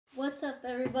what's up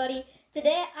everybody?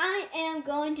 Today I am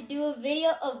going to do a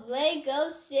video of Lego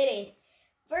City.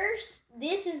 First,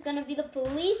 this is going to be the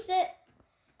police set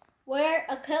where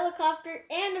a helicopter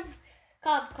and a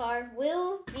cop car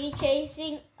will be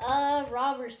chasing a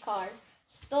robber's car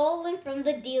stolen from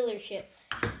the dealership.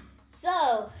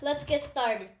 So, let's get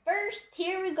started. First,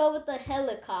 here we go with the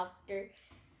helicopter.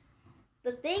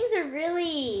 The things are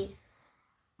really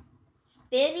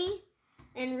spinny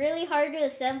and really hard to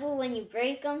assemble when you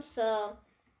break them, so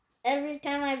every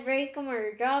time I break them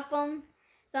or drop them,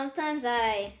 sometimes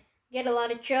I get a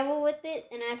lot of trouble with it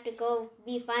and I have to go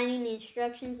be finding the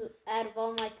instructions out of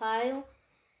all my pile.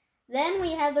 Then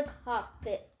we have the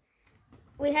cockpit.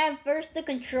 We have first the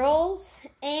controls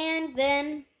and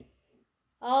then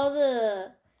all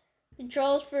the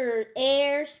controls for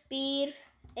air, speed,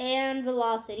 and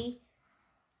velocity.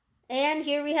 And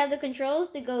here we have the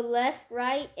controls to go left,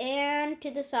 right, and to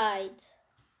the sides,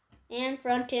 and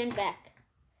front and back.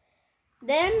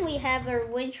 Then we have our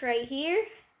winch right here.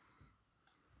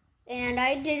 And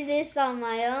I did this on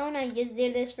my own. I just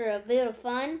did this for a bit of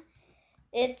fun.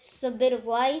 It's a bit of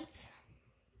lights.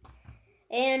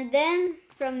 And then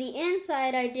from the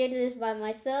inside, I did this by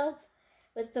myself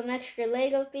with some extra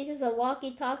Lego pieces, a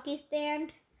walkie-talkie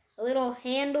stand, a little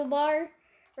handlebar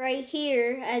right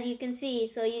here, as you can see,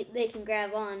 so they can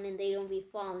grab on and they don't be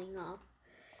falling off.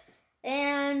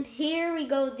 And here we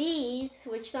go these,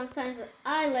 which sometimes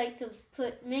I like to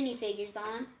put minifigures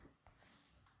on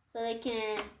so they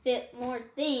can fit more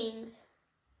things.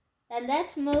 And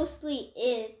that's mostly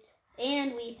it.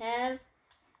 And we have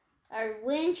our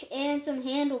winch and some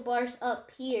handlebars up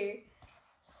here.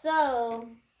 So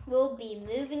we'll be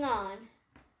moving on.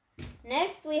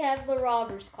 Next we have the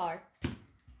robber's car.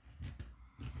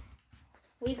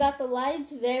 We got the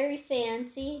lights very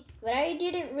fancy, but I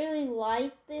didn't really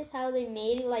like this, how they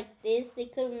made it like this. They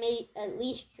could have made it at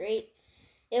least straight.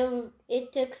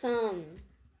 It took some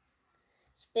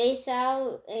space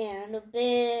out and a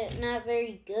bit not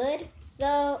very good.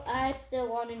 So I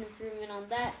still want an improvement on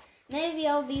that. Maybe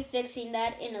I'll be fixing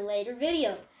that in a later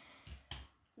video.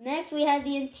 Next we have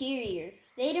the interior.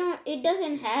 It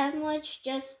doesn't have much,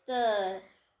 just the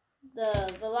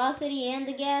velocity and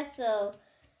the gas, so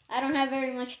I don't have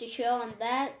very much to show on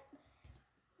that.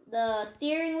 The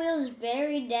steering wheel is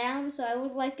very down, so I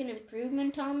would like an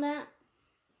improvement on that.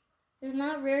 There's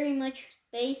not very much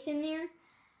space in there,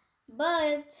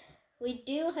 but we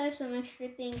do have some extra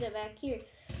things back here.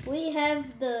 We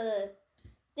have the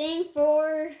thing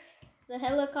for the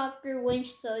helicopter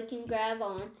winch so it can grab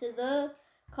onto the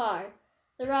car,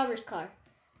 the robber's car.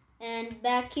 And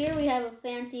back here we have a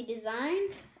fancy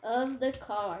design of the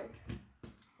car.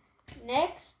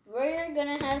 Next, we're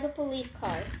gonna have the police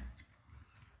car.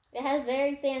 It has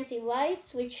very fancy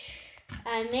lights, which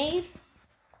I made.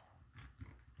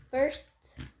 First,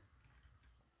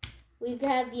 we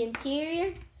have the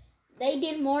interior. They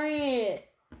did more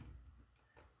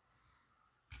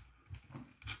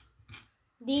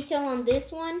detail on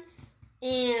this one,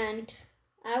 and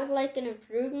I would like an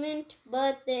improvement,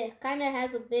 but it kind of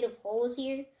has a bit of holes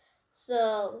here,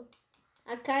 so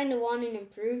I kind of want an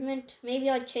improvement. Maybe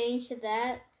I'll change to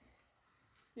that.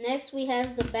 Next we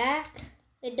have the back.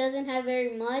 It doesn't have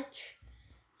very much,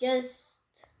 just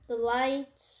the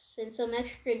lights and some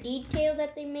extra detail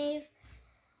that they made.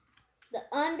 The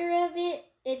under of it,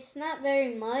 it's not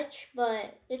very much,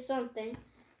 but it's something.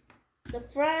 The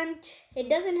front, it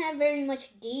doesn't have very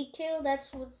much detail. That's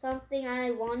something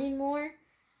I wanted more.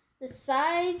 The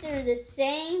sides are the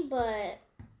same, but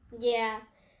yeah,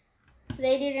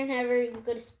 they didn't have very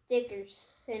good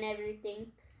stickers and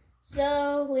everything.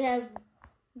 So we have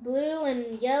blue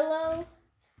and yellow.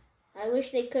 I wish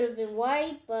they could have been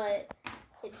white, but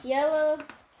it's yellow.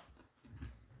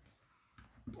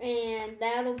 And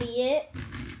that'll be it.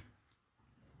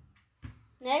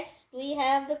 Next, we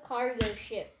have the cargo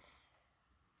ship.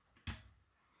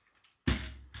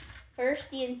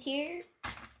 First, the interior.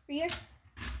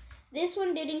 This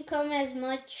one didn't come as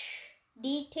much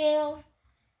detail.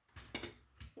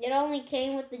 It only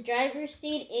came with the driver's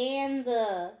seat and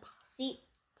the seat.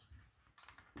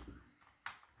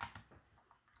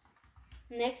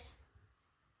 Next,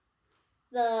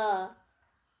 the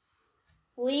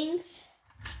wings.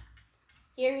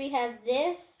 Here we have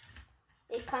this.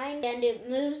 It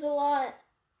moves a lot.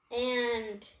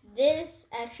 And this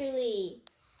actually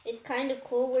is kind of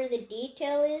cool where the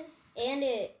detail is. And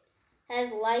it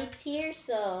has lights here,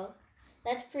 so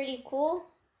that's pretty cool.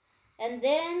 And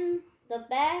then the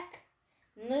back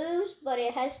moves, but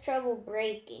it has trouble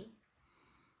braking.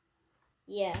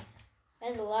 Yeah, it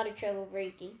has a lot of trouble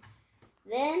braking.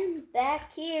 Then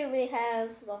back here we have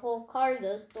the whole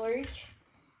cargo storage.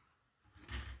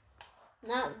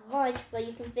 Not much, but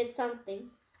you can fit something.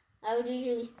 I would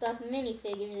usually stuff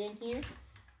minifigures in here.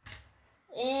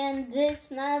 And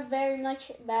it's not very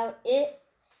much about it.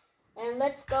 And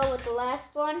let's go with the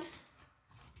last one.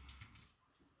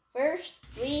 First,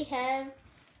 we have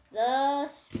the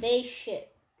spaceship.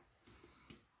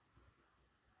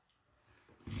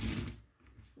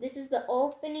 This is the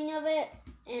opening of it,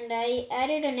 and I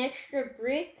added an extra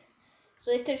brick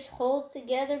so it could hold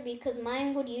together because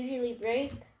mine would usually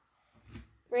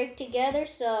break together.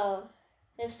 So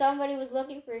if somebody was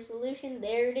looking for a solution,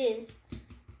 there it is.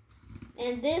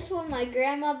 And this one, my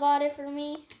grandma bought it for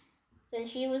me since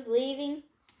she was leaving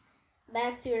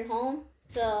back to her home.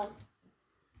 So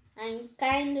I'm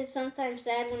kind of sometimes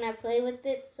sad when I play with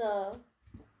it. So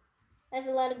that's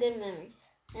a lot of good memories.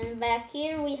 And back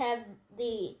here we have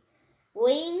the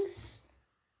wings.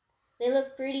 They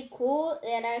look pretty cool.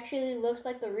 It actually looks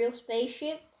like a real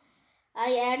spaceship.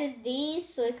 I added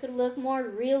these so it could look more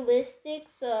realistic.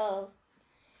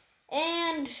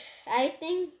 And I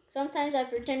think sometimes I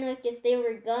pretend like if they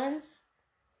were guns,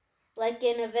 like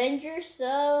in Avengers.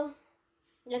 So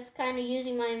that's kind of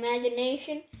using my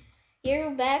imagination. Here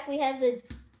back we have the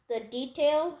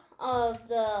detail of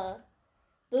the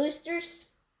boosters.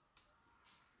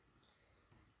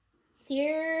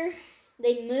 Here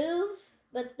they move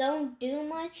but don't do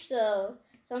much, so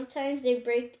sometimes they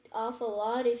break off a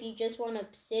lot if you just want to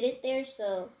sit it there,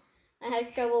 so I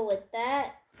had trouble with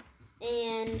that.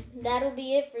 And that'll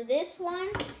be it for this one.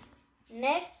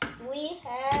 Next we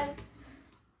have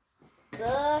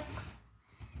the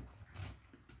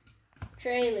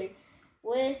trailer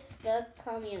with the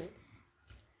commune.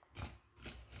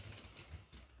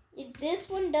 This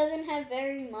one doesn't have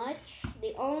very much.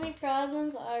 The only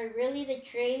problems are really the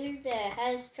trailer that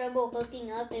has trouble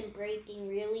hooking up and breaking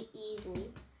really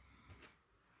easily.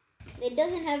 It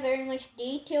doesn't have very much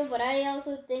detail, but I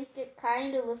also think it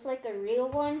kind of looks like a real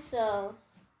one. So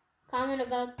comment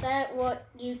about that, what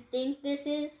you think this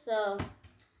is. So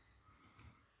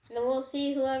we'll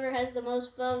see whoever has the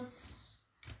most votes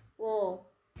will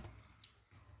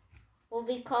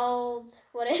be called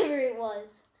whatever it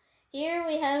was. Here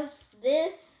we have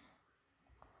this.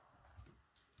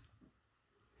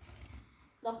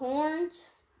 The horns.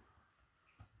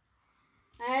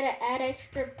 I had to add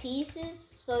extra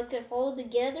pieces so it could hold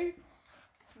together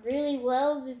really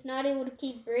well. If not, it would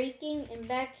keep breaking. And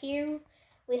back here,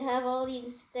 we have all the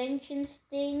extension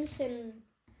things and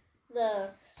the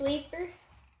sleeper.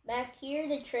 Back here,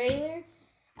 the trailer.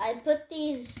 I put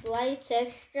these lights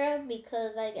extra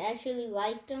because I actually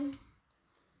liked them.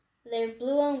 They're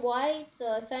blue and white,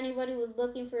 so if anybody was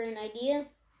looking for an idea,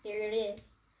 here it is.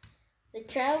 The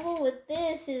trouble with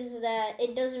this is that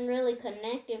it doesn't really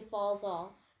connect and falls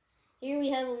off. Here we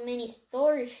have a mini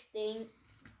storage thing,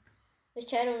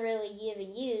 which I don't really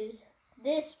even use.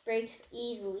 This breaks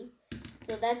easily,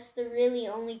 so that's the really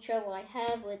only trouble I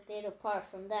have with it apart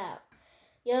from that.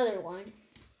 The other one,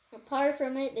 apart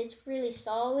from it, it's really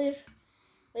solid.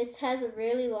 It has a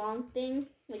really long thing,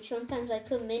 which sometimes I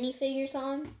put minifigures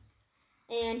on.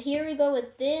 And here we go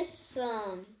with this.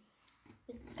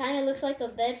 It kind of looks like a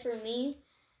bed for me,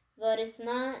 but it's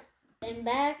not. And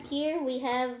back here we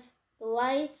have the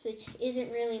lights, which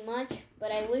isn't really much,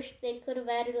 but I wish they could have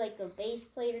added like a base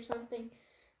plate or something,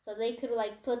 so they could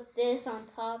like put this on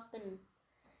top and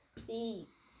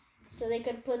so they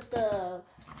could put the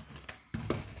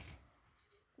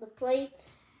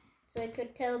plates so they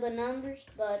could tell the numbers,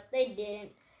 but they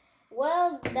didn't.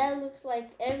 Well, that looks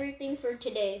like everything for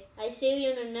today. I see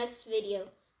you in the next video.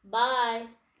 Bye.